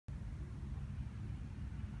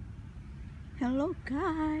Hello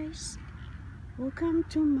guys, welcome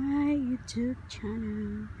to my YouTube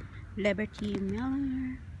channel, Liberty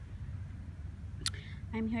Miller.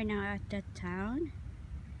 I'm here now at the town.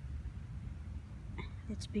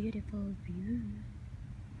 It's beautiful view.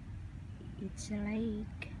 It's a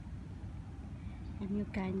lake and you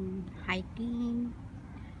can hiking,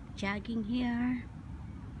 jogging here.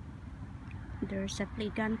 There's a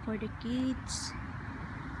playground for the kids.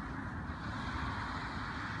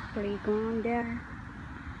 Playground there.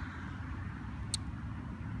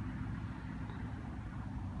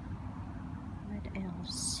 What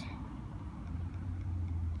else?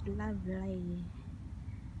 Lovely.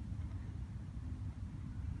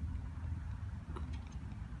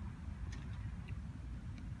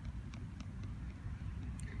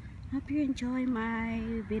 Hope you enjoy my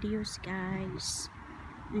videos guys,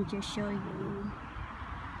 and just show you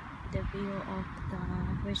the view of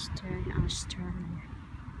the Western Australia.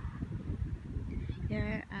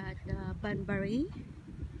 Here at the Banbury.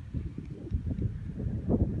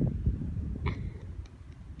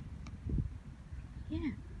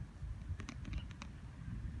 Yeah.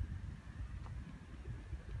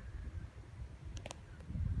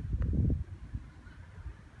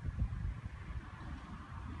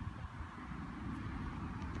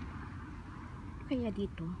 Kaya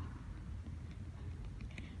dito?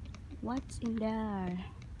 What's in there?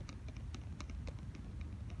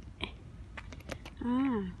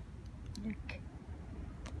 Look.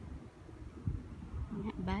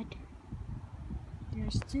 Not bad.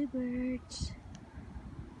 There's two birds.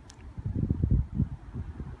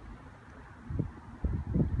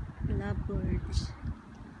 Lovebirds.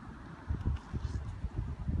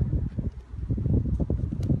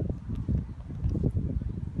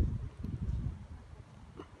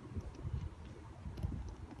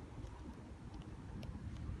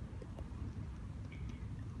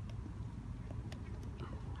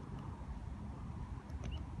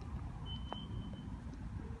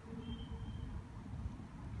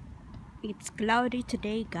 It's cloudy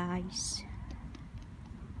today guys.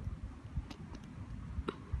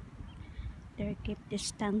 They keep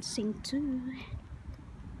distancing too.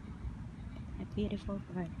 A beautiful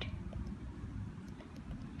bird.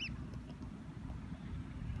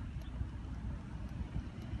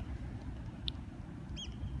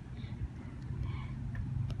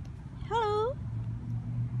 Hello.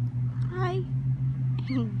 Hi.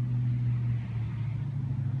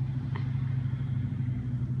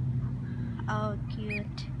 Oh,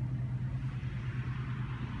 cute.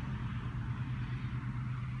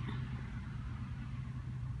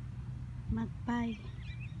 Magpie.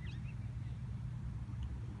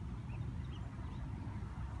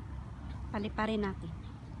 Paliparin natin.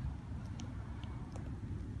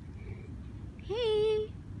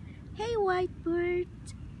 Hey! Hey, white bird!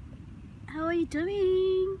 How are you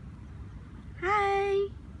doing?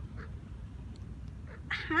 Hi!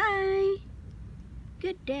 Hi!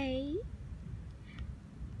 Good day!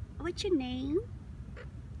 What's your name?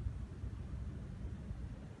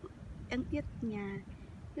 Ang cute niya.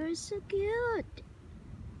 You're so cute!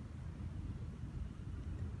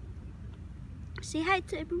 Say hi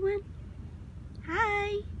to everyone!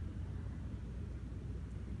 Hi!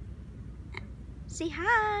 Say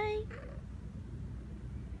hi!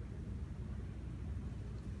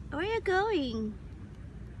 Where are you going?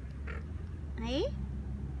 Hey?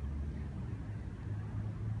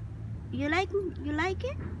 You like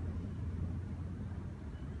it?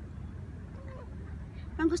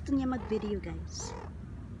 Parang gusto niya mag-video guys.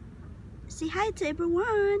 Say hi to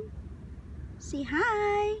everyone! Say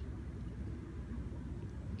hi!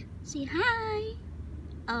 Say hi!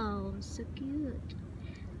 Oh, so cute!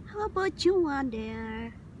 How about you one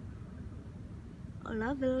there? Oh,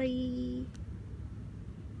 lovely!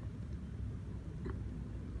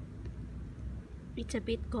 It's a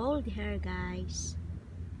bit cold here guys.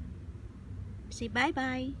 Say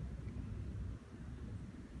bye-bye.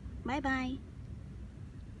 Bye-bye.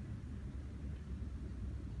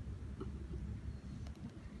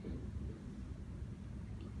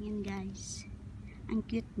 Yan guys. Ang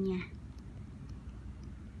cute niya.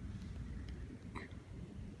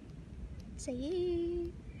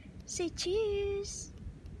 Say cheese.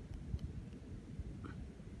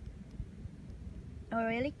 Oh,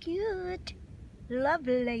 really cute.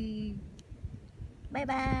 Lovely.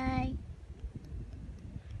 Bye-bye.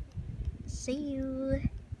 See you.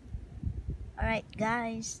 Alright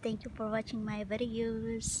guys, thank you for watching my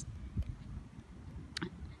videos.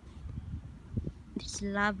 This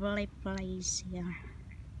lovely place here.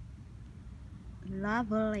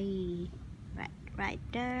 Lovely. Right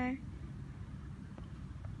there.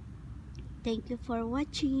 Thank you for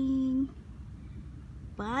watching.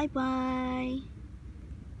 Bye-bye.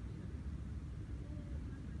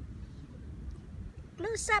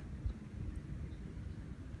 Close up.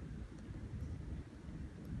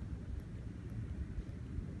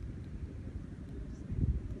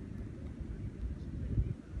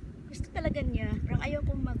 Gusto talaga niya. Parang ayaw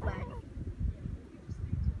kong magbalik.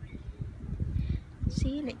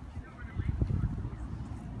 Sili.